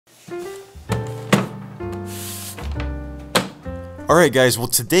Alright guys, well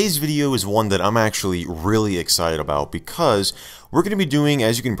today's video is one that I'm actually really excited about because we're going to be doing,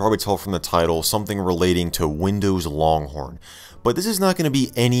 as you can probably tell from the title, something relating to Windows Longhorn. But this is not going to be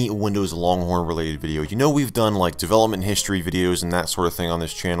any Windows Longhorn related video. You know, we've done like development history videos and that sort of thing on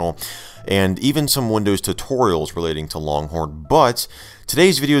this channel, and even some Windows tutorials relating to Longhorn, but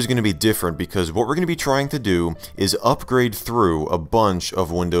today's video is going to be different because what we're going to be trying to do is upgrade through a bunch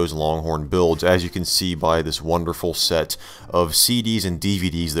of Windows Longhorn builds, as you can see by this wonderful set of CDs and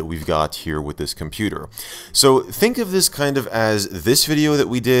DVDs that we've got here with this computer. So think of this kind of as this video that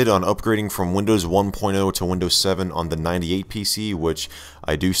we did on upgrading from Windows 1.0 to Windows 7 on the 98 PC, which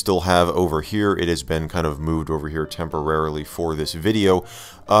I do still have over here. It has been kind of moved over here temporarily for this video,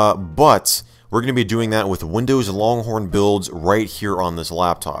 but we're going to be doing that with Windows Longhorn builds right here on this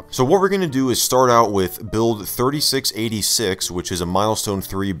laptop. So what we're going to do is start out with build 3686, which is a Milestone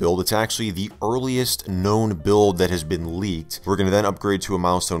 3 build. It's actually the earliest known build that has been leaked. We're going to then upgrade to a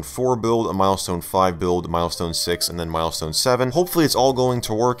Milestone 4 build, a Milestone 5 build, a Milestone 6, and then Milestone 7. Hopefully it's all going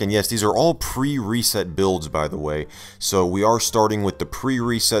to work, and yes, these are all pre-reset builds, by the way. So we are starting with the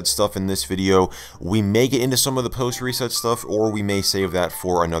pre-reset stuff in this video. We may get into some of the post-reset stuff, or we may save that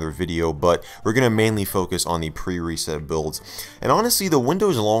for another video, but we're going to mainly focus on the pre-reset builds. And honestly, the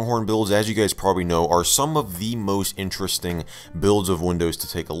Windows Longhorn builds, as you guys probably know, are some of the most interesting builds of Windows to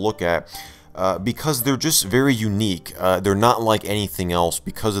take a look at. Because they're just very unique. They're not like anything else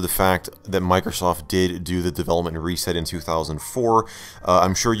because of the fact that Microsoft did do the development reset in 2004.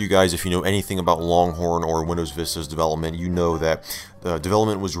 I'm sure you guys, if you know anything about Longhorn or Windows Vista's development, you know that the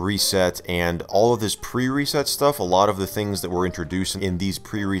development was reset, and all of this pre-reset stuff, a lot of the things that were introduced in these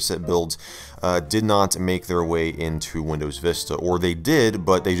pre-reset builds did not make their way into Windows Vista, or they did,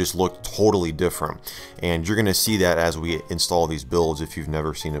 but they just looked totally different. And you're going to see that as we install these builds if you've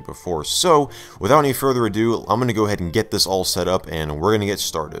never seen it before. So without any further ado, I'm going to go ahead and get this all set up, and we're going to get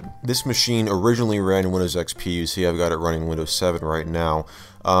started. This machine originally ran Windows XP. You see I've got it running Windows 7 right now.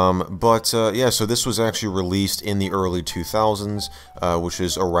 Yeah, so this was actually released in the early 2000s, which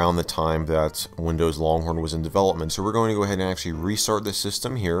is around the time that Windows Longhorn was in development. So we're going to go ahead and actually restart the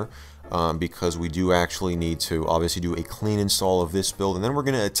system here, because we do actually need to obviously do a clean install of this build, and then we're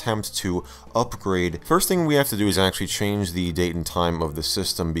going to attempt to upgrade. First thing we have to do is actually change the date and time of the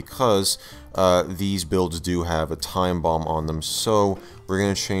system, because these builds do have a time bomb on them. So we're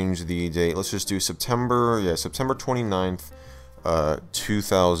going to change the date. Let's just do September 29th.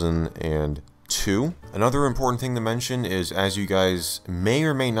 2002. Another important thing to mention is, as you guys may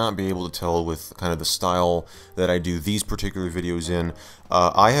or may not be able to tell with kind of the style that I do these particular videos in,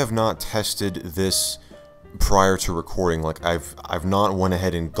 I have not tested this prior to recording. Like I've not went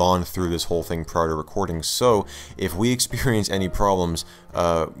ahead and gone through this whole thing prior to recording, so if we experience any problems,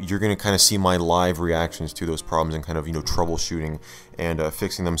 you're going to kind of see my live reactions to those problems and kind of, you know, troubleshooting and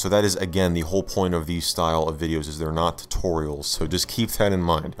fixing them. So that is, again, the whole point of these style of videos, is they're not tutorials, so just keep that in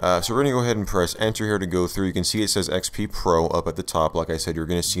mind. So we're going to go ahead and press enter here to go through. You can see it says XP Pro up at the top. Like I said, you're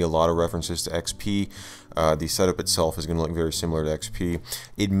going to see a lot of references to XP. The setup itself is going to look very similar to XP.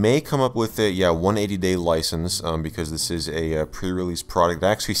 It may come up with a 180-day license, because this is a pre-release product. It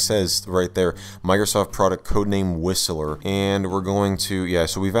actually says right there, Microsoft product codename Whistler, and we're going to,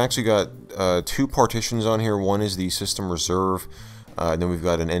 so we've actually got two partitions on here. One is the system reserve, then we've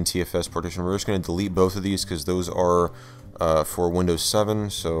got an NTFS partition. We're just going to delete both of these because those are for Windows 7,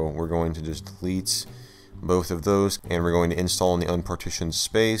 so we're going to just delete both of those, and we're going to install in the unpartitioned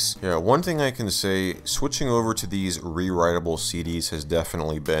space. One thing I can say, switching over to these rewritable CDs has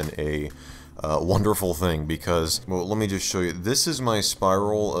definitely been a wonderful thing, because, well, let me just show you. This is my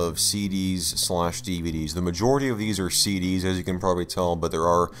spiral of CDs/DVDs. The majority of these are CDs, as you can probably tell, but there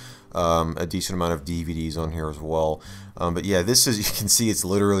are a decent amount of DVDs on here as well. But yeah, this is, you can see it's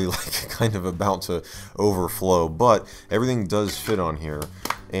literally like kind of about to overflow, but everything does fit on here.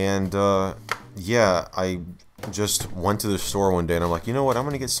 And yeah, I just went to the store one day and I'm like, you know what, I'm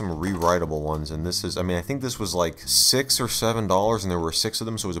gonna get some rewritable ones. And this is, I mean, I think this was like $6 or $7, and there were 6 of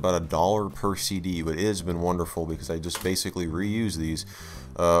them, so it was about $1 per CD. But it has been wonderful because I just basically reuse these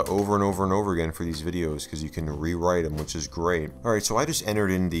over and over and over again for these videos, because you can rewrite them, which is great. Alright, so I just entered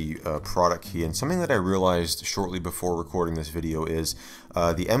in the product key, and something that I realized shortly before recording this video is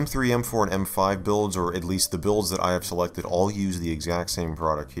the M3, M4, and M5 builds, or at least the builds that I have selected, all use the exact same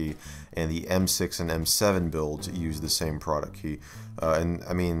product key, and the M6 and M7 builds use the same product key. And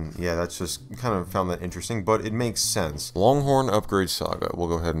I mean, yeah, that's just kind of found that interesting, but it makes sense. Longhorn Upgrade Saga. We'll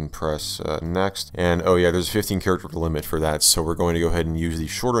go ahead and press next. And oh yeah, there's a 15 character limit for that, so we're going to go ahead and use the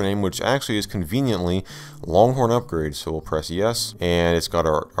shorter name, which actually is conveniently Longhorn Upgrade. So we'll press yes, and it's got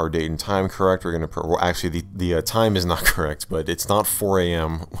our date and time correct. We're going to, well, actually the time is not correct, but it's not 4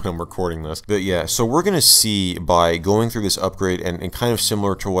 a.m. when I'm recording this. But yeah, so we're going to see by going through this upgrade, and kind of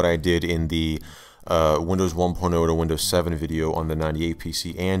similar to what I did in the Windows 1.0 to Windows 7 video on the 98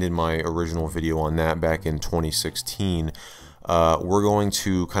 PC, and in my original video on that back in 2016, we're going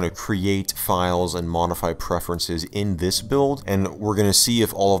to kind of create files and modify preferences in this build, and we're going to see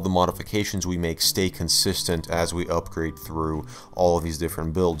if all of the modifications we make stay consistent as we upgrade through all of these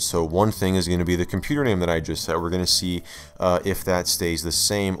different builds. So one thing is going to be the computer name that I just set. We're going to see if that stays the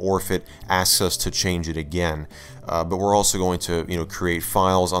same or if it asks us to change it again. But we're also going to, create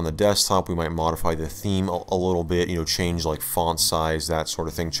files on the desktop. We might modify the theme a little bit, change like font size, that sort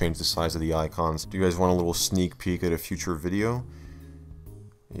of thing, change the size of the icons. Do you guys want a little sneak peek at a future video?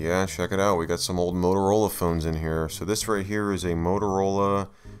 Yeah, check it out. We got some old Motorola phones in here. So this right here is a Motorola.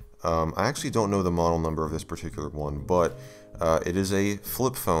 I actually don't know the model number of this particular one, but it is a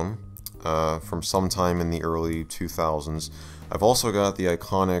flip phone from sometime in the early 2000s. I've also got the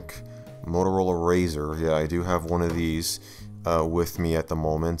iconic Motorola Razr. Yeah, I do have one of these with me at the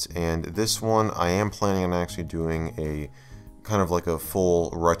moment, and this one I am planning on actually doing a kind of like a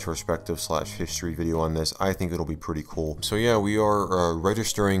full retrospective / history video on this. I think it'll be pretty cool. So yeah, we are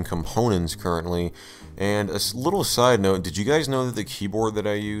registering components currently, and a little side note, did you guys know that the keyboard that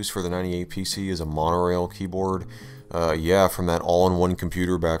I use for the 98 PC is a monorail keyboard? Yeah, from that all-in-one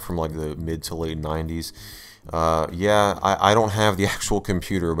computer back from like the mid to late 90s. Yeah, I don't have the actual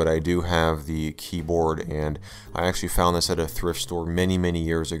computer, but I do have the keyboard, and I actually found this at a thrift store many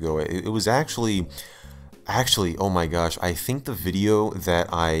years ago. It was actually, oh my gosh, I think the video that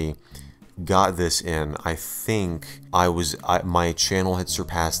I got this in, I think my channel had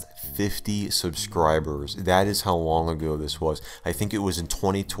surpassed 50 subscribers. That is how long ago this was. I think it was in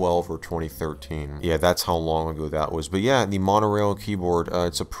 2012 or 2013. Yeah, that's how long ago that was. But yeah, the monorail keyboard,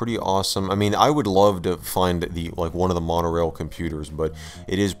 it's a pretty awesome. I mean, I would love to find one of the monorail computers, but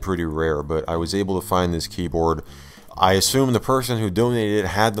it is pretty rare. But I was able to find this keyboard. I assume the person who donated it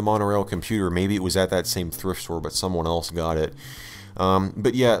had the monorail computer. Maybe it was at that same thrift store, but someone else got it.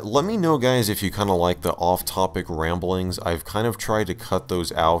 But yeah, let me know, guys, if you kind of like the off-topic ramblings. I've kind of tried to cut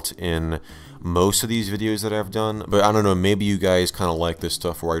those out in most of these videos that I've done, but I don't know, maybe you guys kind of like this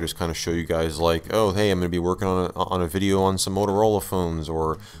stuff where I just kind of show you guys like, oh, hey, I'm going to be working on a video on some Motorola phones,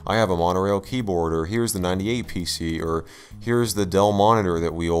 or I have a monorail keyboard, or here's the 98 PC, or here's the Dell monitor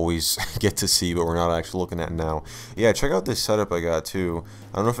that we always get to see, but we're not actually looking at now. Yeah, check out this setup I got too.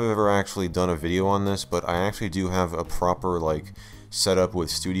 I don't know if I've ever actually done a video on this, but I actually do have a proper, like, setup with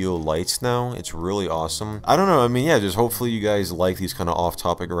studio lights now. It's really awesome. I don't know, I mean, yeah, just hopefully you guys like these kind of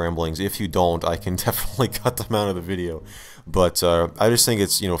off-topic ramblings. If you don't, I can definitely cut them out of the video. But I just think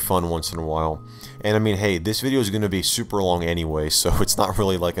it's, fun once in a while. And I mean, hey, this video is going to be super long anyway, so it's not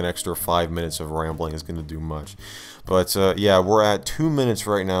really like an extra 5 minutes of rambling is going to do much. But yeah, we're at 2 minutes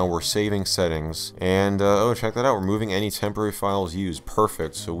right now. We're saving settings, and oh, check that out. We're moving any temporary files used.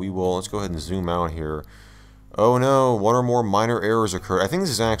 Perfect. So let's go ahead and zoom out here. Oh no, one or more minor errors occurred. I think this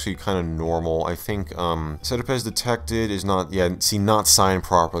is actually kind of normal. I think setup as detected is not, yeah, see, not signed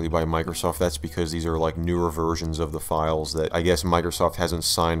properly by Microsoft. That's because these are like newer versions of the files that I guess Microsoft hasn't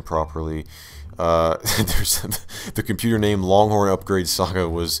signed properly. There's the computer name Longhorn Upgrade Saga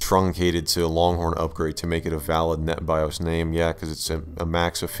was truncated to Longhorn Upgrade to make it a valid NetBIOS name. Yeah, because it's a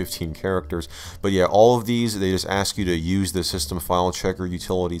max of 15 characters. But yeah, all of these, they just ask you to use the system file checker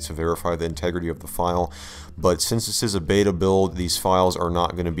utility to verify the integrity of the file. But since this is a beta build, these files are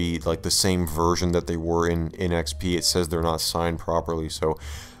not going to be like the same version that they were in XP. It says they're not signed properly, so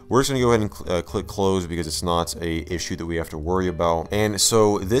we're just going to go ahead and click close because it's not a issue that we have to worry about. And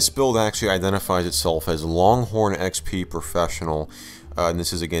so this build actually identifies itself as Longhorn XP Professional, and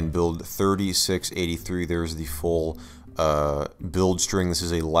this is again build 3683. There's the full build string. This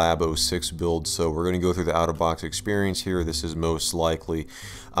is a Lab 06 build, so we're going to go through the out-of-box experience here. This is most likely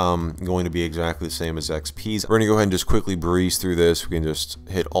going to be exactly the same as XP's. We're going to go ahead and just quickly breeze through this. We can just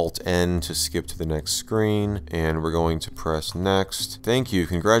hit Alt-N to skip to the next screen, and we're going to press Next. Thank you.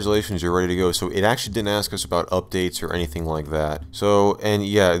 Congratulations, you're ready to go. So it actually didn't ask us about updates or anything like that. So, and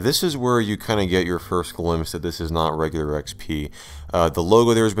yeah, this is where you kind of get your first glimpse that this is not regular XP. The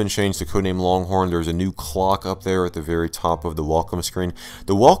logo there has been changed to codename Longhorn. There's a new clock up there at the very top of the welcome screen.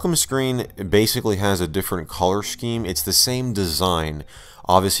 The welcome screen basically has a different color scheme. It's the same design.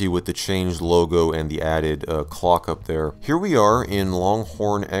 obviously with the changed logo and the added clock up there. Here we are in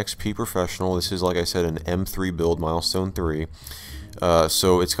Longhorn XP Professional. This is, like I said, an M3 build, milestone 3.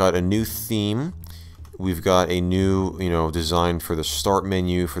 So it's got a new theme. We've got a new, design for the start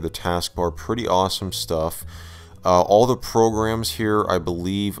menu, for the taskbar. Pretty awesome stuff. All the programs here, I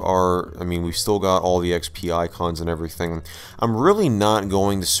believe, we've still got all the XP icons and everything. I'm really not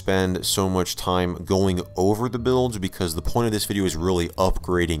going to spend so much time going over the builds because the point of this video is really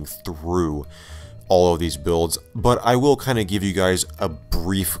upgrading through all of these builds, but I will kind of give you guys a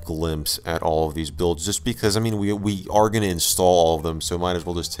brief glimpse at all of these builds just because, we are going to install all of them, so might as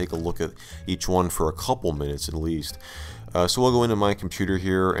well just take a look at each one for a couple minutes at least. So we'll go into my computer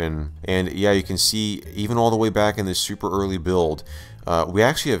here, and yeah, you can see even all the way back in this super early build, we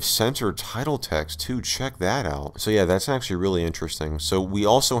actually have centered title text too. Check that out. So yeah, that's actually really interesting. So we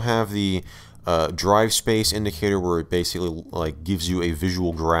also have the drive space indicator, where it basically gives you a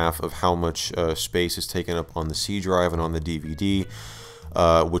visual graph of how much space is taken up on the C drive and on the DVD.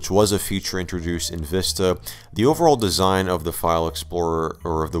 Which was a feature introduced in Vista. The overall design of the File Explorer,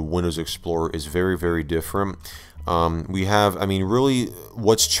 or of the Windows Explorer, is very, very different. We have, really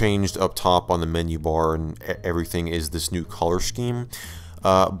what's changed up top on the menu bar and everything is this new color scheme.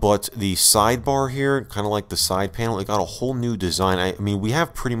 But the sidebar here, kind of like the side panel, it got a whole new design. We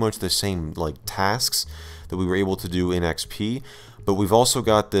have pretty much the same tasks that we were able to do in XP, but we've also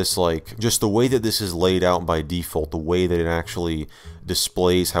got this just the way that this is laid out by default, the way that it actually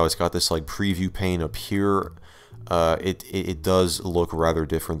displays, how it's got this preview pane up here. It does look rather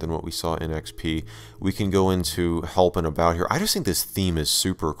different than what we saw in XP. We can go into help and about here. I just think this theme is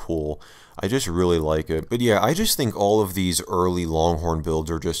super cool. I just really like it. But yeah, I just think all of these early Longhorn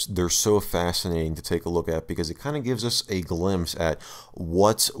builds are they're so fascinating to take a look at because it kind of gives us a glimpse at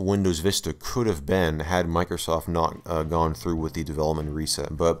what Windows Vista could have been had Microsoft not gone through with the development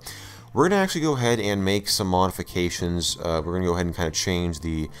reset. But we're going to actually go ahead and make some modifications. We're going to go ahead and kind of change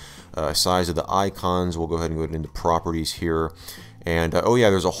the size of the icons. We'll go ahead and go into properties here. And, oh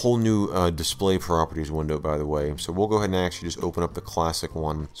yeah, there's a whole new display properties window, by the way. So we'll go ahead and actually just open up the classic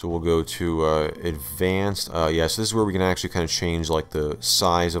one. So we'll go to advanced. Yeah, so this is where we can actually kind of change the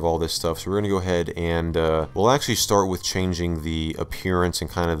size of all this stuff. So we're going to go ahead and we'll actually start with changing the appearance and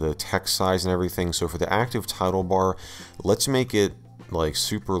kind of the text size and everything. So for the active title bar, let's make it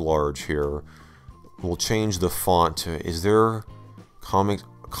super large here. We'll change the font to, is there Comic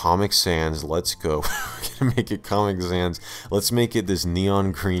Sans? Let's go. We're gonna make it Comic Sans. Let's make it this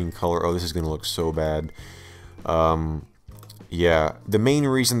neon green color. Oh, this is gonna look so bad. Yeah, the main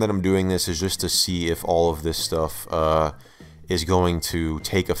reason that I'm doing this is just to see if all of this stuff is going to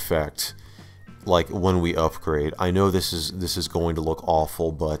take effect when we upgrade. I know this is going to look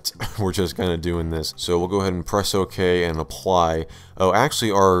awful, but we're just kind of doing this. So we'll go ahead and press OK and apply. Oh,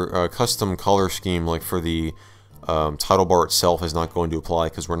 actually our custom color scheme for the title bar itself is not going to apply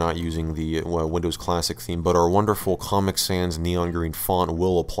because we're not using the Windows Classic theme, but our wonderful Comic Sans neon green font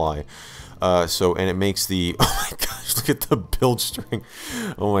will apply. And it makes the, oh my gosh, look at the build string.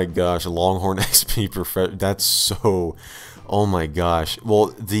 Oh my gosh, Longhorn XP Perfect. That's so, oh my gosh. Well,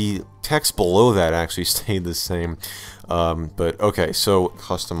 the text below that actually stayed the same. But okay, so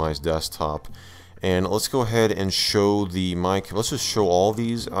customize desktop. And let's go ahead and show the mic. Let's just show all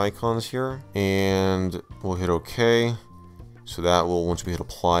these icons here. And we'll hit OK. So that will, once we hit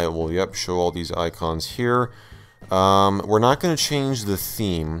apply, it will, yep, show all these icons here. We're not going to change the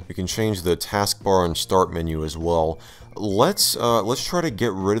theme. We can change the taskbar and start menu as well. Let's try to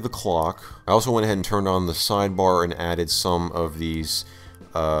get rid of the clock. I also went ahead and turned on the sidebar and added some of these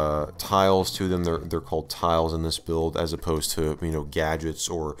tiles to them. They're called tiles in this build, as opposed to gadgets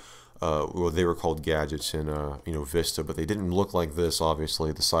or well, they were called gadgets in Vista, but they didn't look like this.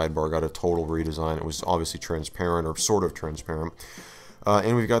 Obviously, the sidebar got a total redesign. It was obviously transparent, or sort of transparent.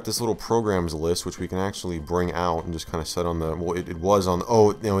 And we've got this little programs list, which we can actually bring out and just kind of set on the, well, it was on,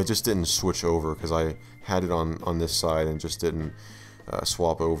 oh, it just didn't switch over because I had it on this side and just didn't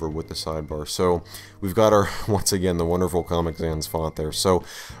swap over with the sidebar. So we've got our, once again, the wonderful Comic Sans font there. So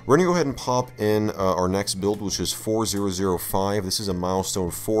we're going to go ahead and pop in our next build, which is 4005. This is a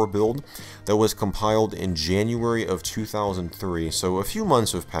milestone 4 build that was compiled in January of 2003. So a few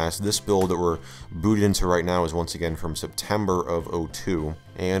months have passed. This build that we're booted into right now is once again from September of 02.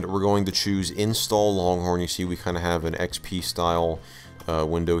 And we're going to choose Install Longhorn. You see we kind of have an XP style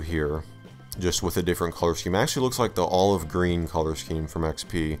window here, just with a different color scheme. It actually looks like the olive green color scheme from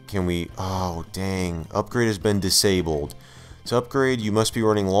XP. Can we, oh dang, upgrade has been disabled. To upgrade, you must be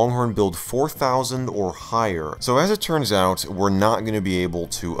running Longhorn Build 4000 or higher. So as it turns out, we're not going to be able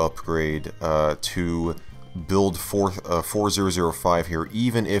to upgrade to build 4005 here,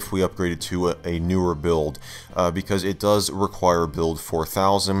 even if we upgraded to a newer build, because it does require build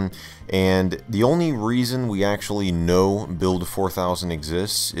 4000. And the only reason we actually know build 4000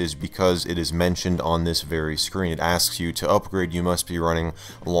 exists is because it is mentioned on this very screen. It asks you to upgrade, you must be running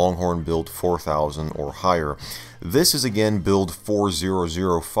Longhorn build 4000 or higher. This is again build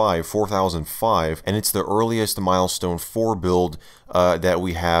 4005, and it's the earliest milestone 4 build that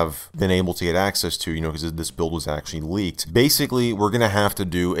we have been able to get access to, because this build was actually leaked. Basically, we're going to have to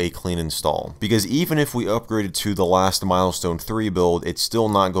do a clean install, because even if we upgraded to the last milestone 3 build, it's still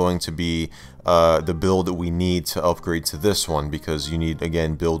not going to be the build that we need to upgrade to this one, because you need,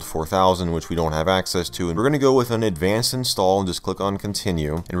 again, build 4000, which we don't have access to. And we're going to go with an advanced install and just click on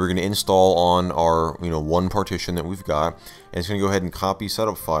continue, and we're going to install on our one partition that we've got, and it's going to go ahead and copy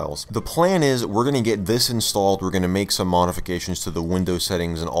setup files. The plan is we're going to get this installed, we're going to make some modifications to the Windows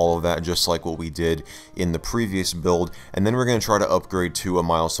settings and all of that, just like what we did in the previous build, and then we're going to try to upgrade to a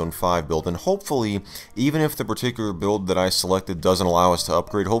milestone 5 build. And hopefully, even if the particular build that I selected doesn't allow us to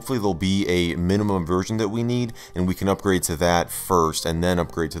upgrade, hopefully there'll be a minimum version that we need, and we can upgrade to that first and then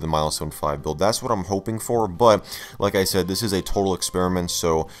upgrade to the milestone 5 build. That's what I'm hoping for, but like I said, this is a total experiment,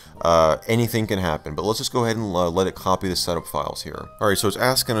 so anything can happen. But let's just go ahead and let it copy the setup files here. Alright, so it's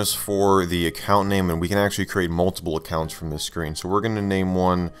asking us for the account name, and we can actually create multiple accounts from this screen. So we're going to name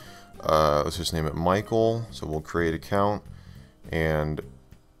one, let's just name it Michael. So we'll create account, and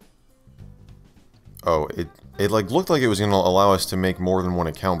oh, it like looked like it was going to allow us to make more than one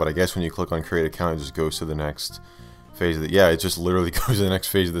account, but I guess when you click on create account, it just goes to the next phase of the, yeah, it just literally goes to the next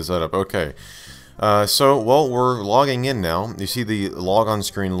phase of the setup. Okay. Well, we're logging in now. You see the logon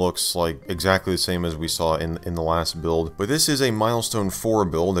screen looks like exactly the same as we saw in the last build. But this is a milestone 4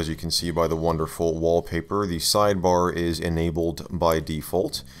 build, as you can see by the wonderful wallpaper. The sidebar is enabled by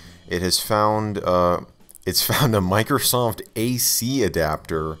default. It has found, it's found a Microsoft AC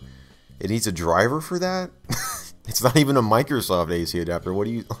adapter. It needs a driver for that? It's not even a Microsoft AC adapter. What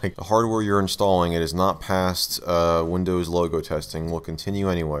do you, like, the hardware you're installing, it has not passed Windows logo testing. We'll continue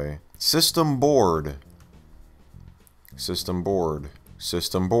anyway. System board. System board.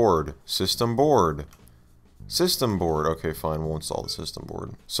 System board. System board. System board. Okay, fine, we'll install the system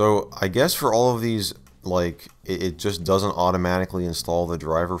board. So, I guess for all of these, like, it just doesn't automatically install the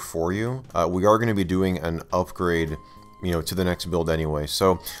driver for you. We are going to be doing an upgrade, to the next build anyway.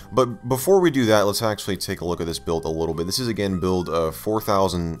 So, but before we do that, let's actually take a look at this build a little bit. This is again build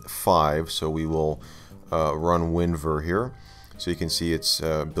 4005, so we will run WinVer here. So you can see it's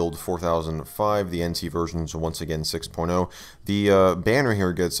build 4005. The NT version is once again 6.0. The banner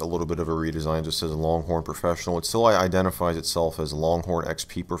here gets a little bit of a redesign. It just says Longhorn Professional. It still identifies itself as Longhorn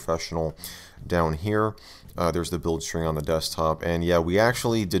XP Professional down here. There's the build string on the desktop, and yeah, we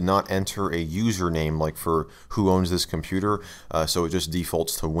actually did not enter a username like for who owns this computer, so it just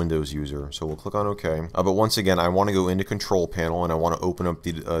defaults to Windows user. So we'll click on OK. But once again, I want to go into Control Panel, and I want to open up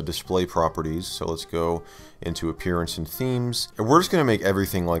the display properties. So let's go into Appearance and Themes, and we're just going to make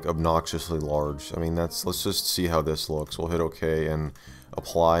everything like obnoxiously large. I mean, let's just see how this looks. We'll hit OK and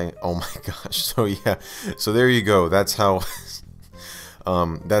apply. Oh my gosh! So yeah, so there you go. That's how.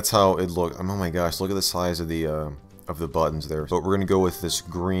 That's how it looked. Oh my gosh, look at the size of the buttons there. But we're gonna go with this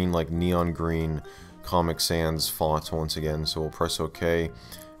green, like neon green Comic Sans font once again. So we'll press OK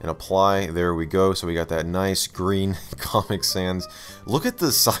and apply. There we go. So we got that nice green Comic Sans. Look at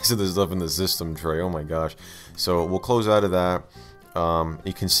the size of this stuff in the system tray. Oh my gosh. So we'll close out of that.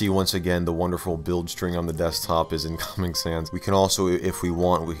 You can see once again the wonderful build string on the desktop is in Comic Sans. We can also, if we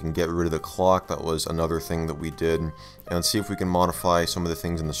want, we can get rid of the clock. That was another thing that we did. And let's see if we can modify some of the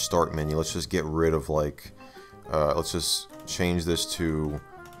things in the start menu. Let's just get rid of, like, let's just change this to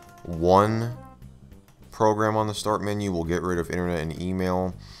one program on the start menu. We'll get rid of internet and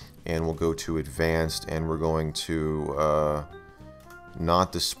email, and we'll go to advanced, and we're going to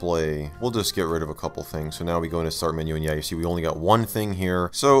not display. We'll just get rid of a couple things. So now we go into start menu, and yeah, you see we only got one thing here.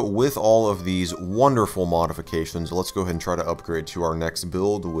 So with all of these wonderful modifications, let's go ahead and try to upgrade to our next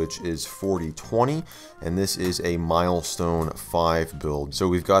build, which is 4020, and this is a milestone 5 build. So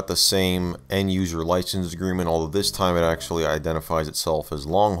we've got the same end user license agreement, although this time it actually identifies itself as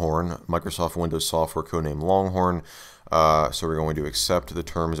Longhorn, Microsoft Windows software codename Longhorn. So we're going to accept the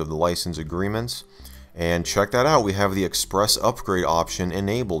terms of the license agreements. And check that out, we have the express upgrade option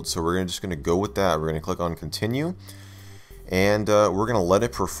enabled, so we're just going to go with that. We're going to click on continue, and we're going to let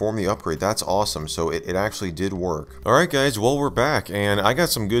it perform the upgrade. That's awesome. So it actually did work. Alright guys, well we're back, and I got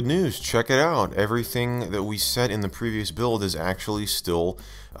some good news. Check it out. Everything that we set in the previous build is actually still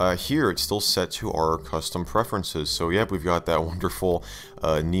here. It's still set to our custom preferences. So yep, we've got that wonderful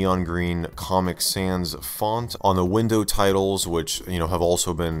neon green Comic Sans font on the window titles, which have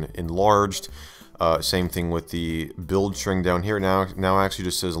also been enlarged. Same thing with the build string down here. Now actually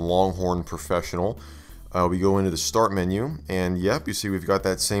just says Longhorn Professional. We go into the start menu, and yep, you see we've got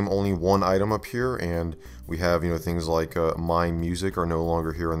that same only one item up here, and we have things like My Music are no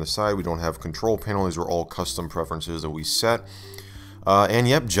longer here on the side. We don't have control panel. These are all custom preferences that we set. And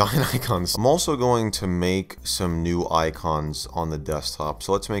yep, giant icons. I'm also going to make some new icons on the desktop.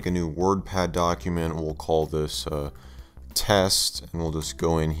 So let's make a new WordPad document. We'll call this test, and we'll just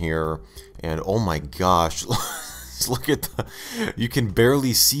go in here, and oh my gosh. Look at you can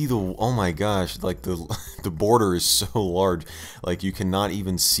barely see oh my gosh, like the border is so large, like you cannot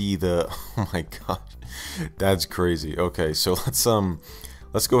even see oh my gosh, that's crazy. Okay, so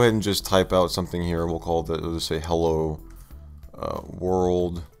let's go ahead and just type out something here. We'll just say hello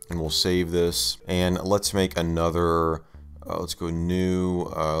world, and we'll save this, and let's make another let's go new,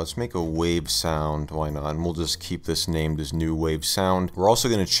 let's make a wave sound, why not, and we'll just keep this named as new wave sound. We're also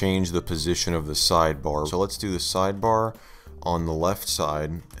going to change the position of the sidebar, so let's do the sidebar on the left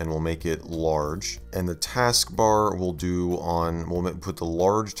side, and we'll make it large, and the taskbar we'll put the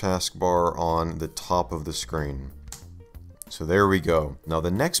large taskbar on the top of the screen. So there we go. Now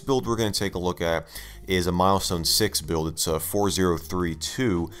the next build we're going to take a look at is a milestone 6 build. It's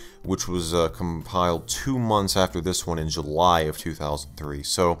 4032, which was compiled 2 months after this one in July of 2003.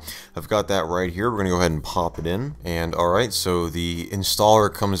 So I've got that right here. We're going to go ahead and pop it in. And alright, so the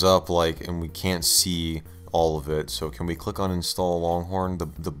installer comes up and we can't see all of it. So can we click on install Longhorn?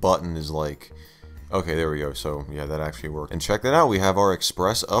 The button is like... Okay, there we go. So yeah, that actually worked. And check that out. We have our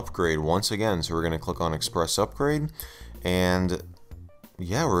Express upgrade once again. So we're going to click on Express upgrade. And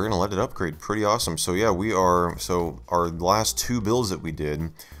yeah, we're gonna let it upgrade. Pretty awesome. So yeah, our last 2 builds that we did,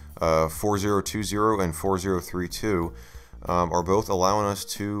 4020 and 4032, are both allowing us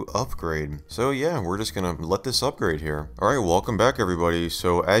to upgrade. So yeah, we're just gonna let this upgrade here. Alright, welcome back everybody.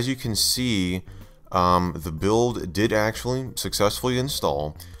 So as you can see, the build did actually successfully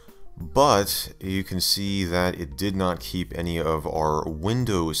install, but you can see that it did not keep any of our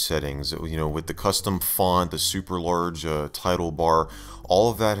Windows settings. With the custom font, the super large title bar, all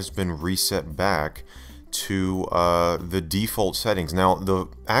of that has been reset back to the default settings. Now, the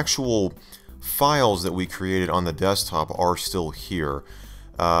actual files that we created on the desktop are still here.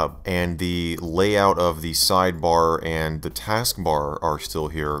 And the layout of the sidebar and the taskbar are still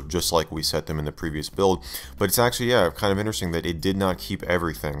here, just like we set them in the previous build. But it's actually, yeah, kind of interesting that it did not keep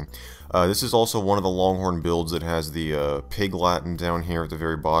everything. This is also one of the Longhorn builds that has the pig Latin down here at the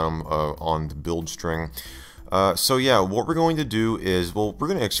very bottom on the build string. So yeah, what we're going to do is, we're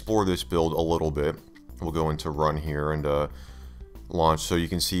going to explore this build a little bit. We'll go into run here and launch. So you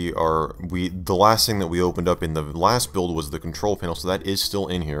can see the last thing that we opened up in the last build was the control panel, so that is still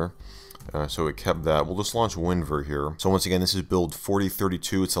in here. So it kept that. We'll just launch WinVer here. So once again, this is build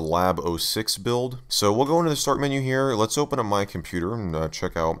 4032. It's a Lab 06 build. So we'll go into the start menu here. Let's open up my computer and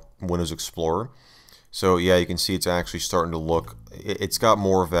check out Windows Explorer. So yeah, you can see it's actually starting to look, it's got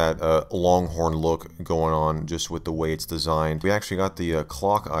more of that Longhorn look going on just with the way it's designed. We actually got the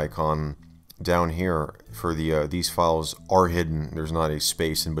clock icon down here for these files are hidden. There's not a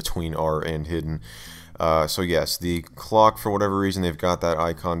space in between R and hidden. So yes, the clock, for whatever reason, they've got that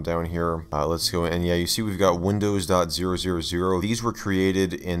icon down here. Let's go, and yeah, you see we've got Windows.000. These were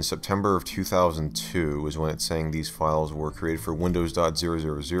created in September of 2002 is when it's saying these files were created for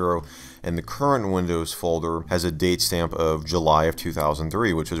Windows.000, and the current Windows folder has a date stamp of July of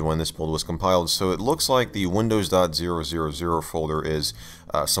 2003, which is when this build was compiled. So it looks like the Windows.000 folder is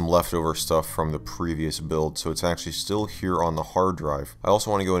some leftover stuff from the previous build, so it's actually still here on the hard drive. I also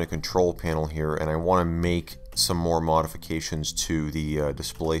want to go into control panel here, and I want to make some more modifications to the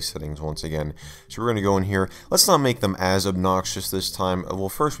display settings once again. So we're going to go in here. Let's not make them as obnoxious this time. Well,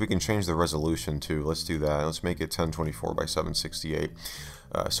 first we can change the resolution too. Let's do that. Let's make it 1024 by 768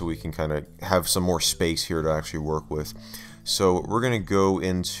 so we can kind of have some more space here to actually work with. So we're going to go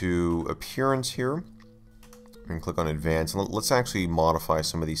into appearance here and click on advanced. Let's actually modify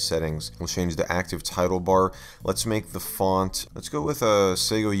some of these settings. We'll change the active title bar. Let's make the font, let's go with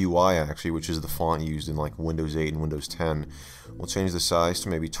Saga UI actually, which is the font used in like Windows 8 and Windows 10. We'll change the size to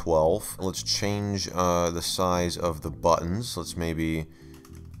maybe 12. Let's change the size of the buttons. Let's maybe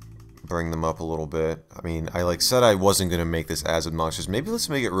bring them up a little bit. I mean, I said I wasn't going to make this as obnoxious. Maybe let's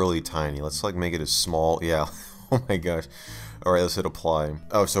make it really tiny. Let's like make it as small. Yeah. Oh my gosh. Alright, let's hit apply.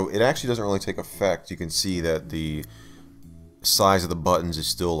 Oh, so it actually doesn't really take effect. You can see that the size of the buttons is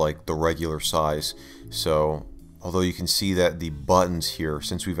still like the regular size. So, although you can see that the buttons here,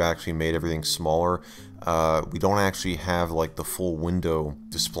 since we've actually made everything smaller, we don't actually have like the full window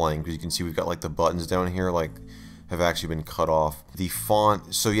displaying, because you can see we've got like the buttons down here like have actually been cut off. The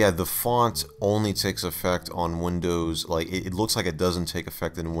font, so yeah, the font only takes effect on Windows, like it looks like it doesn't take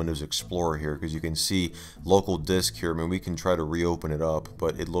effect in Windows Explorer here, because you can see local disk here. I mean, we can try to reopen it up,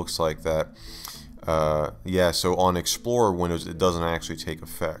 but it looks like that. Yeah, so on Explorer Windows, it doesn't actually take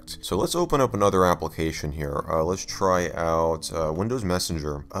effect. So let's open up another application here. Let's try out Windows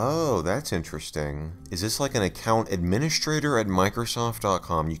Messenger. Oh, that's interesting. Is this like an account administrator at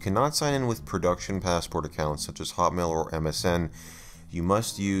Microsoft.com? You cannot sign in with production passport accounts such as Hotmail or MSN. You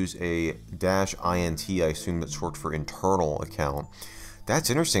must use a -int, I assume that's short for internal account. That's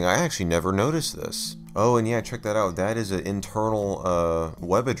interesting. I actually never noticed this. Oh, and yeah, check that out. That is an internal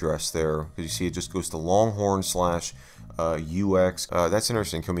web address there. Because you see it just goes to Longhorn/UX. That's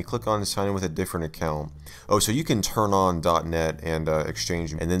interesting. Can we click on sign in with a different account? Oh, so you can turn on .NET and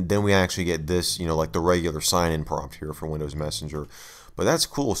Exchange. And then we actually get this, you know, like the regular sign-in prompt here for Windows Messenger. But that's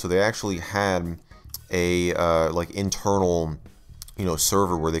cool. So they actually had a like internal, you know,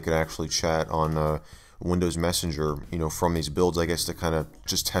 server where they could actually chat on Windows Messenger, you know, from these builds, I guess, to kind of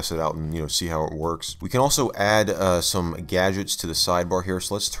just test it out and, you know, see how it works. We can also add some gadgets to the sidebar here.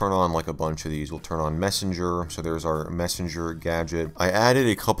 So let's turn on like a bunch of these. We'll turn on Messenger. So there's our Messenger gadget. I added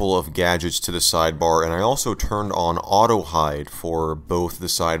a couple of gadgets to the sidebar, and I also turned on auto hide for both the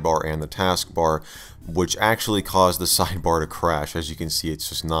sidebar and the taskbar, which actually caused the sidebar to crash. As you can see, it's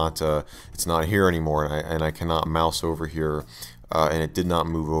just not it's not here anymore, and I cannot mouse over here. And it did not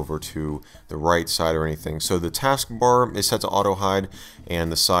move over to the right side or anything. So the taskbar is set to auto hide, and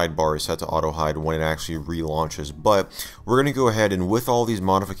the sidebar is set to auto hide when it actually relaunches. But we're going to go ahead, and with all these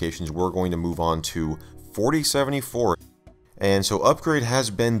modifications, we're going to move on to 4074. And so upgrade has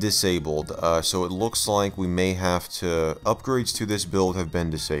been disabled, so it looks like we may have to, upgrades to this build have been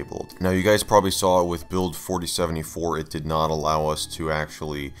disabled. Now you guys probably saw with build 4074, it did not allow us to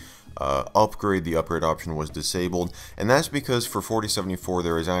actually upgrade. The upgrade option was disabled, and that's because for 4074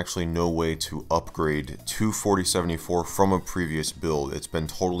 there is actually no way to upgrade to 4074 from a previous build. It's been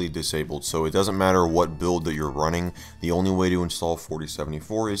totally disabled, so it doesn't matter what build that you're running, the only way to install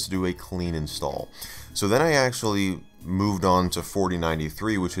 4074 is to do a clean install. So then I actually moved on to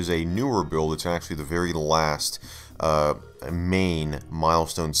 4093, which is a newer build. It's actually the very last main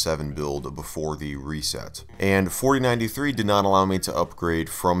Milestone 7 build before the reset. And 4093 did not allow me to upgrade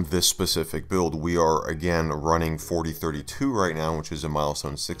from this specific build. We are again running 4032 right now, which is a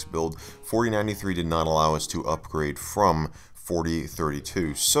Milestone 6 build. 4093 did not allow us to upgrade from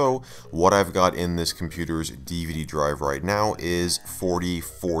 4032. So what I've got in this computer's DVD drive right now is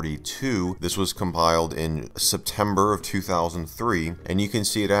 4042. This was compiled in September of 2003, and you can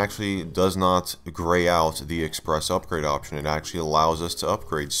see it actually does not gray out the express upgrade option. It actually allows us to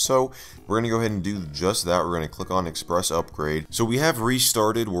upgrade. So we're going to go ahead and do just that. We're going to click on express upgrade. So we have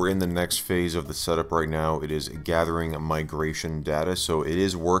restarted. We're in the next phase of the setup right now. It is gathering migration data, so it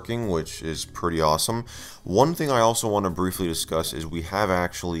is working, which is pretty awesome. One thing I also want to briefly discuss is we have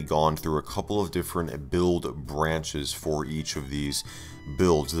actually gone through a couple of different build branches for each of these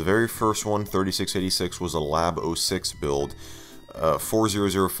builds. The very first one, 3686, was a Lab 06 build.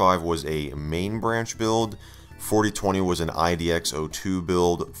 4005 was a main branch build. 4020 was an IDX02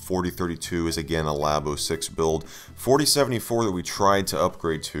 build. 4032 is again a Lab 06 build. 4074 that we tried to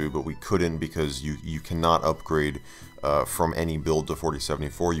upgrade to, but we couldn't because you cannot upgrade from any build to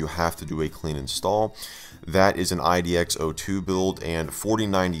 4074. You have to do a clean install. That is an IDX02 build, and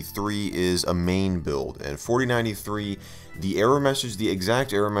 4093 is a main build. And 4093, the error message, the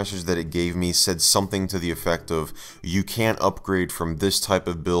exact error message that it gave me said something to the effect of, you can't upgrade from this type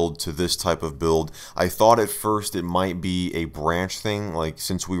of build to this type of build. I thought at first it might be a branch thing, like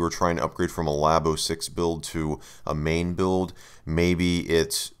since we were trying to upgrade from a Lab 06 build to a main build, maybe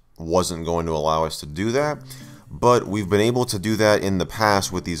it wasn't going to allow us to do that. But we've been able to do that in the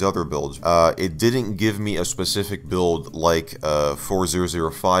past with these other builds. It didn't give me a specific build like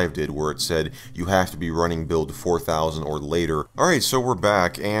 4005 did, where it said you have to be running build 4000 or later. Alright, so we're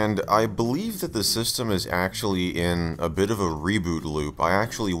back, and I believe that the system is actually in a bit of a reboot loop. I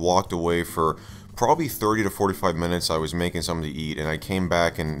actually walked away for probably 30 to 45 minutes. I was making something to eat, and I came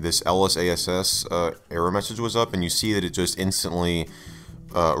back, and this LSASS error message was up, and you see that it just instantly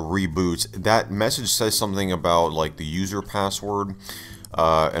reboots. That message says something about like the user password,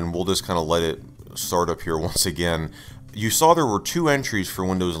 and we'll just kind of let it start up here once again. you saw there were 2 entries for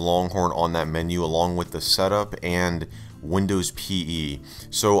Windows Longhorn on that menu along with the setup and Windows PE.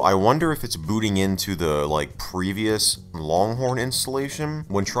 So I wonder if it's booting into the previous Longhorn installation.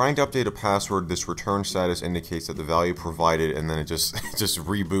 When trying to update a password, this return status indicates that the value provided, and then it just it just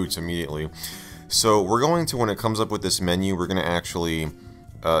reboots immediately. So we're going to, when it comes up with this menu, we're going to actually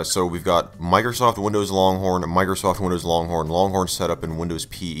so we've got Microsoft Windows Longhorn, Microsoft Windows Longhorn, Longhorn Setup, and Windows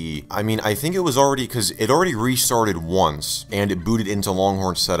PE. I mean, I think it was already, because it already restarted once, and it booted into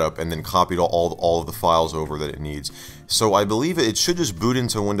Longhorn Setup, and then copied all of the files over that it needs. So I believe it should just boot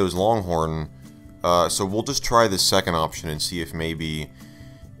into Windows Longhorn, so we'll just try the second option and see if maybe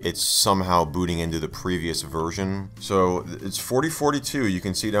it's somehow booting into the previous version. So it's 4042, you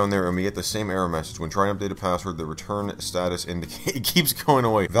can see down there, and we get the same error message. When trying to update a password, the return status indicate it keeps going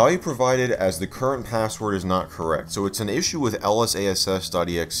away. Value provided as the current password is not correct. So it's an issue with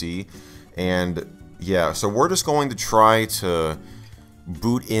lsass.exe, and yeah, so we're just going to try to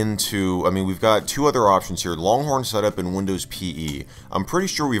boot into, I mean, we've got 2 other options here, Longhorn Setup and Windows PE. I'm pretty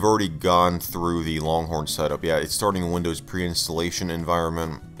sure we've already gone through the Longhorn Setup. Yeah, it's starting a Windows pre-installation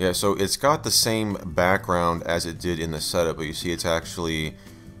environment. Yeah, so it's got the same background as it did in the setup, but you see it's actually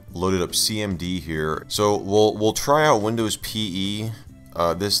loaded up CMD here. So we'll try out Windows PE.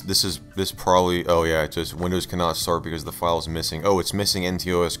 This probably, oh yeah, it just Windows cannot start because the file is missing. Oh, it's missing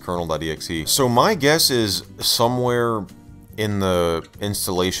NTOS kernel.exe. So my guess is somewhere in the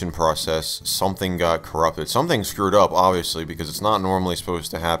installation process, something got corrupted. Something screwed up, obviously, because it's not normally supposed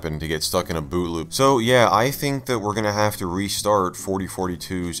to happen to get stuck in a boot loop. So yeah, I think that we're going to have to restart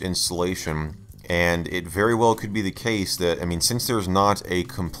 4042's installation, and it very well could be the case that, I mean, since there's not a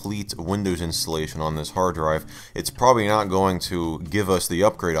complete Windows installation on this hard drive, it's probably not going to give us the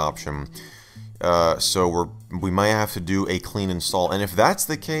upgrade option. So we might have to do a clean install, and if that's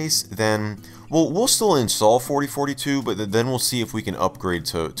the case, then we'll still install 4042, but then we'll see if we can upgrade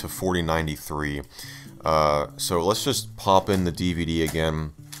to 4093. So let's just pop in the DVD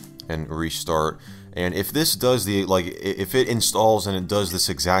again and restart. And if this does if it installs and it does this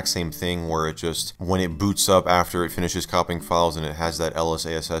exact same thing where it just, when it boots up after it finishes copying files and it has that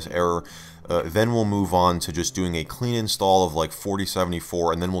LSASS error, then we'll move on to just doing a clean install of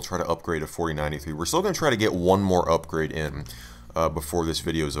 4074, and then we'll try to upgrade to 4093. We're still going to try to get one more upgrade in before this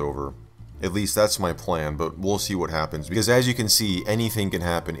video is over. At least that's my plan, but we'll see what happens, because as you can see, anything can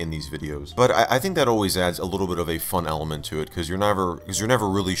happen in these videos. But I think that always adds a little bit of a fun element to it, because you're never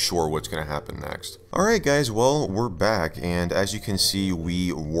really sure what's going to happen next. Alright guys, well, we're back, and as you can see,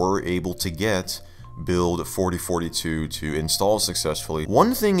 we were able to get build 4042 to install successfully.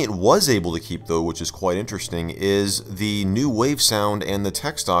 One thing it was able to keep, though, which is quite interesting, is the new wave sound and the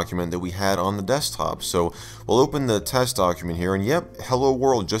text document that we had on the desktop. So we'll open the test document here, and yep, hello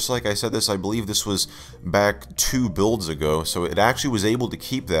world, just like I said this, I believe this was back 2 builds ago, so it actually was able to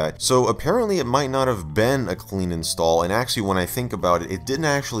keep that. So apparently it might not have been a clean install, and actually when I think about it, it didn't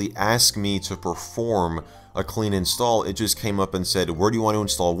actually ask me to perform a clean install. It just came up and said, where do you want to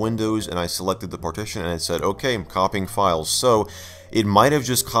install Windows? And I selected the partition and it said, okay, I'm copying files. So it might have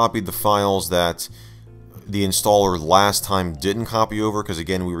just copied the files that the installer last time didn't copy over, because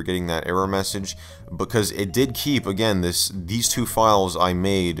again we were getting that error message, because it did keep, again, these 2 files I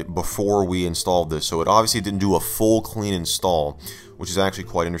made before we installed this, so it obviously didn't do a full clean install, which is actually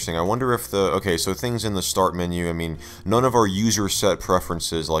quite interesting. I wonder if okay, so things in the start menu, I mean, none of our user set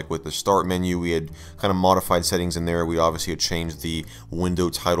preferences, like with the start menu, we had kind of modified settings in there. We obviously had changed the window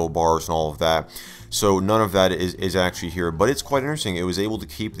title bars and all of that. So none of that is actually here, but it's quite interesting. It was able to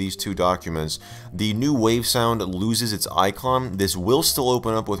keep these 2 documents. The new wave sound loses its icon. This will still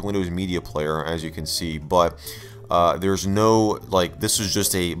open up with Windows Media Player, as you can see, but there's no, this is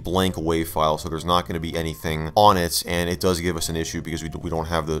just a blank WAV file, so there's not going to be anything on it, and it does give us an issue because we don't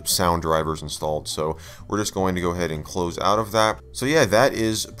have the sound drivers installed. So we're just going to go ahead and close out of that. So yeah, that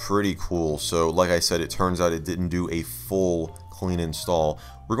is pretty cool. So like I said, it turns out it didn't do a full clean install.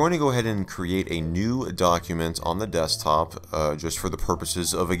 We're going to go ahead and create a new document on the desktop, just for the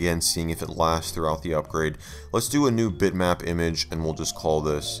purposes of, again, seeing if it lasts throughout the upgrade. Let's do a new bitmap image, and we'll just call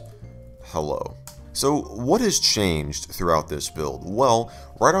this hello. So what has changed throughout this build? Well,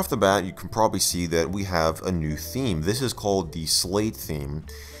 right off the bat, you can probably see that we have a new theme. This is called the Slate theme,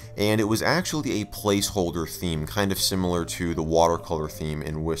 and it was actually a placeholder theme, kind of similar to the watercolor theme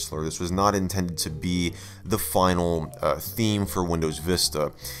in Whistler. This was not intended to be the final theme for Windows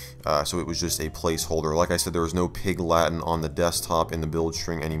Vista. So it was just a placeholder. Like I said, there was no Pig Latin on the desktop in the build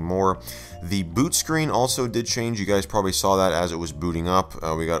string anymore. The boot screen also did change. You guys probably saw that as it was booting up.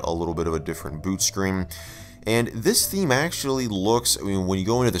 We got a little bit of a different boot screen. And this theme actually looks, I mean, when you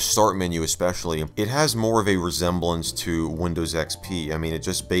go into the start menu especially, it has more of a resemblance to Windows XP. I mean, it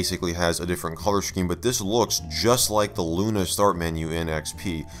just basically has a different color scheme, but this looks just like the Luna start menu in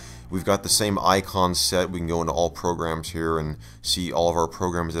XP. We've got the same icon set. We can go into all programs here and see all of our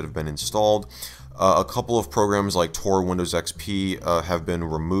programs that have been installed. A couple of programs like Tor Windows XP have been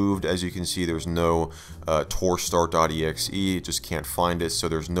removed. As you can see, there's no torstart.exe. It just can't find it, so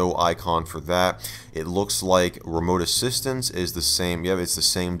there's no icon for that. It looks like Remote Assistance is the same. Yeah, it's the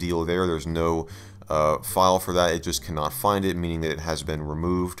same deal there. There's no file for that. It just cannot find it, meaning that it has been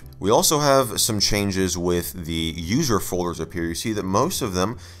removed. We also have some changes with the user folders up here. You see that most of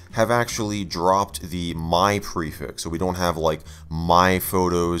them have actually dropped the my prefix, so we don't have like my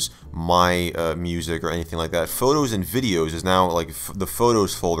photos, my music, or anything like that. Photos and videos is now like the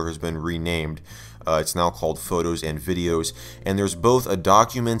photos folder has been renamed. It's now called Photos and Videos, and there's both a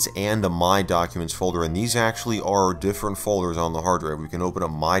Documents and a My Documents folder, and these actually are different folders on the hard drive. We can open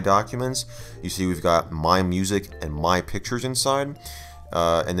up My Documents. You see we've got My Music and My Pictures inside.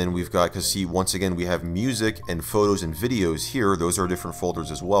 And then we've got, because see, once again, we have music and photos and videos here. Those are different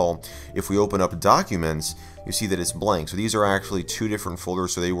folders as well. If we open up Documents, you see that it's blank. So these are actually two different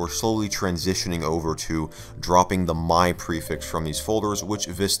folders, so they were slowly transitioning over to dropping the My prefix from these folders, which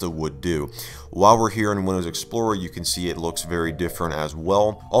Vista would do. While we're here in Windows Explorer, you can see it looks very different as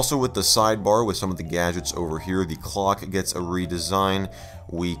well. Also with the sidebar, with some of the gadgets over here, the clock gets a redesign.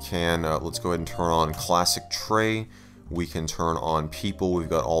 We can, let's go ahead and turn on Classic Tray. We can turn on people. We've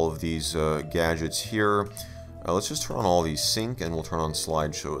got all of these gadgets here. Let's just turn on all these sync, and we'll turn on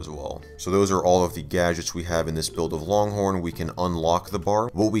slideshow as well. So those are all of the gadgets we have in this build of Longhorn. We can unlock the bar.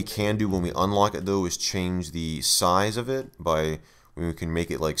 What we can do when we unlock it though is change the size of it by, we can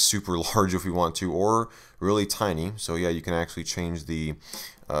make it like super large if we want to, or really tiny. So yeah, you can actually change the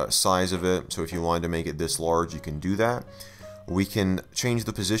size of it. So if you wanted to make it this large, you can do that. We can change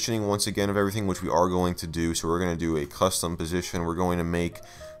the positioning once again of everything, which we are going to do. So we're going to do a custom position. We're going to make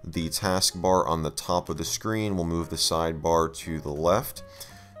the taskbar on the top of the screen. We'll move the sidebar to the left,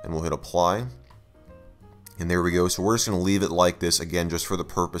 and we'll hit apply. And there we go. So we're just going to leave it like this, again, just for the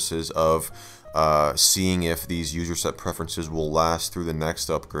purposes of seeing if these user set preferences will last through the next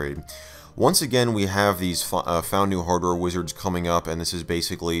upgrade. Once again, we have these found new hardware wizards coming up, and this is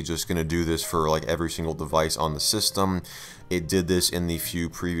basically just going to do this for like every single device on the system. It did this in the few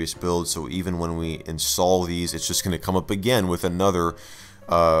previous builds, so even when we install these, it's just going to come up again with another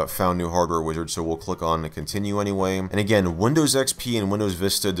found new hardware wizard. So we'll click on continue anyway. And again, Windows XP and Windows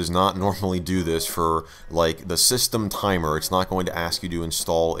Vista does not normally do this for like the system timer. It's not going to ask you to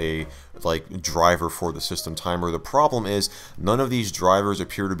install a like driver for the system timer. The problem is none of these drivers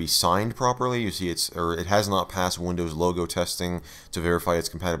appear to be signed properly. You see it has not passed Windows logo testing to verify its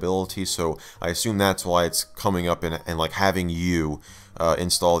compatibility, so I assume that's why it's coming up and like having you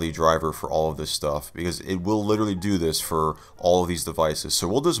install the driver for all of this stuff, because it will literally do this for all of these devices. So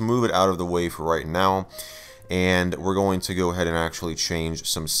we'll just move it out of the way for right now, and we're going to go ahead and actually change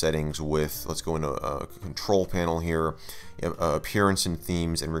some settings with, let's go into a control panel here, appearance and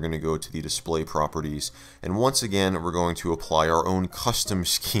themes, and we're going to go to the display properties, and once again we're going to apply our own custom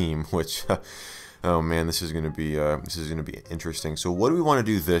scheme, which oh man, this is going to be interesting. So what do we want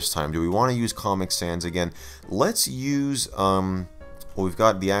to do this time? Do we want to use Comic Sans again? Let's use well, we've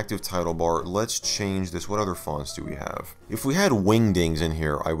got the active title bar. Let's change this. What other fonts do we have? If we had wingdings in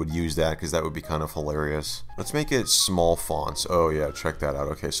here, I would use that because that would be kind of hilarious. Let's make it small fonts. Oh yeah, check that out.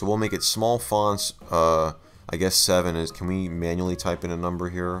 Okay, so we'll make it small fonts. I guess 7 is, can we manually type in a number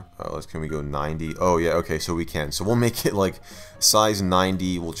here? Can we go 90? Oh yeah, okay, so we can. So we'll make it like size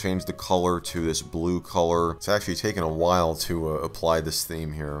 90. We'll change the color to this blue color. It's actually taken a while to apply this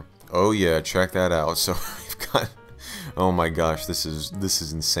theme here. Oh yeah, check that out. So we've got, oh my gosh, this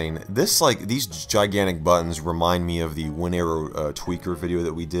is insane. This, like, these gigantic buttons remind me of the WinArrow tweaker video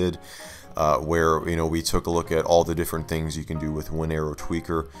that we did, where, you know, we took a look at all the different things you can do with WinArrow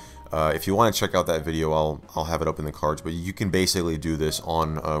tweaker. If you want to check out that video, I'll have it up in the cards, but you can basically do this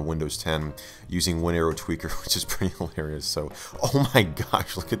on Windows 10 using WinArrow tweaker, which is pretty hilarious. So, oh my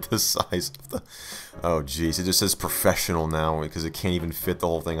gosh, look at the size of the, oh geez, it just says professional now because it can't even fit the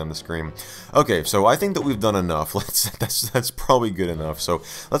whole thing on the screen. Okay, so I think that we've done enough. That's probably good enough. So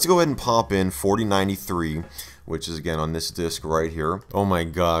let's go ahead and pop in 4093, which is again on this disk right here. Oh my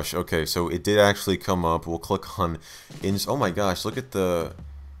gosh, okay, so it did actually come up. We'll click on, oh my gosh, look at the,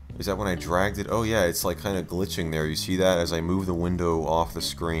 Is that when I dragged it? Oh yeah, it's like kind of glitching there. You see that as I move the window off the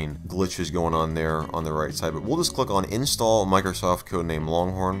screen? Glitches going on there on the right side. But we'll just click on Install Microsoft Codename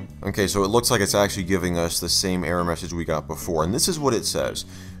Longhorn. Okay, so it looks like it's actually giving us the same error message we got before. And this is what it says.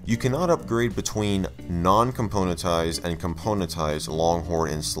 You cannot upgrade between non-componentized and componentized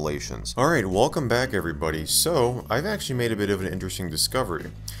Longhorn installations. Alright, welcome back everybody. So, I've actually made a bit of an interesting discovery.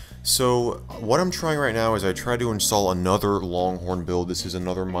 So, what I'm trying right now is I tried to install another Longhorn build. This is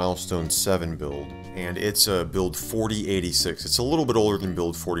another Milestone 7 build, and it's a build 4086. It's a little bit older than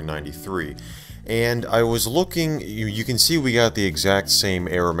build 4093. And I was looking, you can see we got the exact same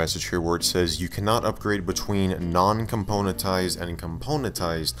error message here where it says you cannot upgrade between non-componentized and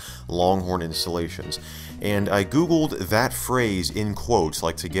componentized Longhorn installations. And I googled that phrase in quotes,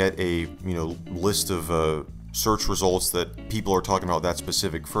 like to get a list of search results that people are talking about that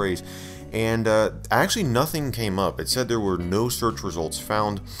specific phrase, and actually nothing came up. It said there were no search results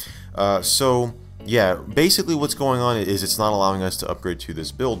found. So yeah, basically what's going on is it's not allowing us to upgrade to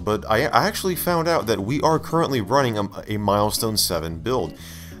this build, but I actually found out that we are currently running a Milestone 7 build.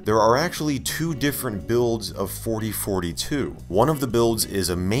 There are actually two different builds of 4042. One of the builds is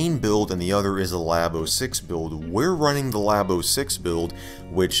a main build and the other is a Lab 06 build. We're running the Lab 06 build,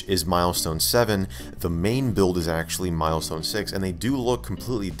 which is Milestone 7. The main build is actually Milestone 6, and they do look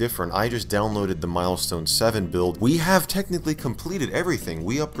completely different. I just downloaded the Milestone 7 build. We have technically completed everything.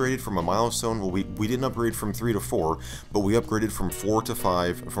 We upgraded from a Milestone, well, we didn't upgrade from 3 to 4, but we upgraded from 4 to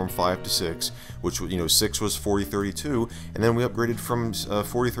 5, from 5 to 6, which, 6 was 4032, and then we upgraded from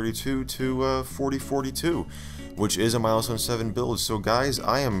 4032 to 4042, which is a Milestone 7 build. So guys,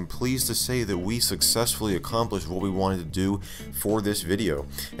 I am pleased to say that we successfully accomplished what we wanted to do for this video.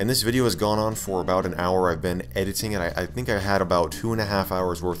 And this video has gone on for about an hour. I've been editing it. I think I had about 2.5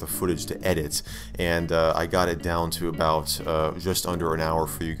 hours worth of footage to edit, and I got it down to about just under an hour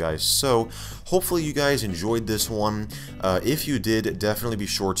for you guys. So hopefully you guys enjoyed this one. If you did, definitely be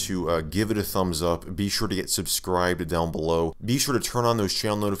sure to give it a thumbs up. Be sure to get subscribed down below. Be sure to turn on those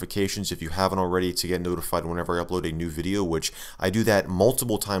channel notifications if you haven't already to get notified whenever I upload a new video, which I do that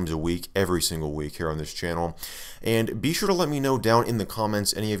multiple times a week, every single week here on this channel. And be sure to let me know down in the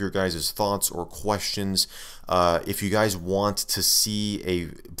comments any of your guys' thoughts or questions. If you guys want to see a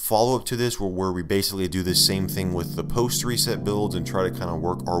follow-up to this where we basically do the same thing with the post-reset builds and try to kind of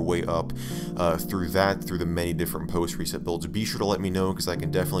work our way up through the many different post-reset builds, be sure to let me know because I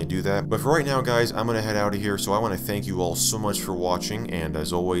can definitely do that. But for right now, guys, I'm going to head out of here, so I want to thank you all so much for watching, and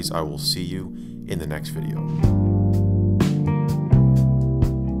as always, I will see you in the next video.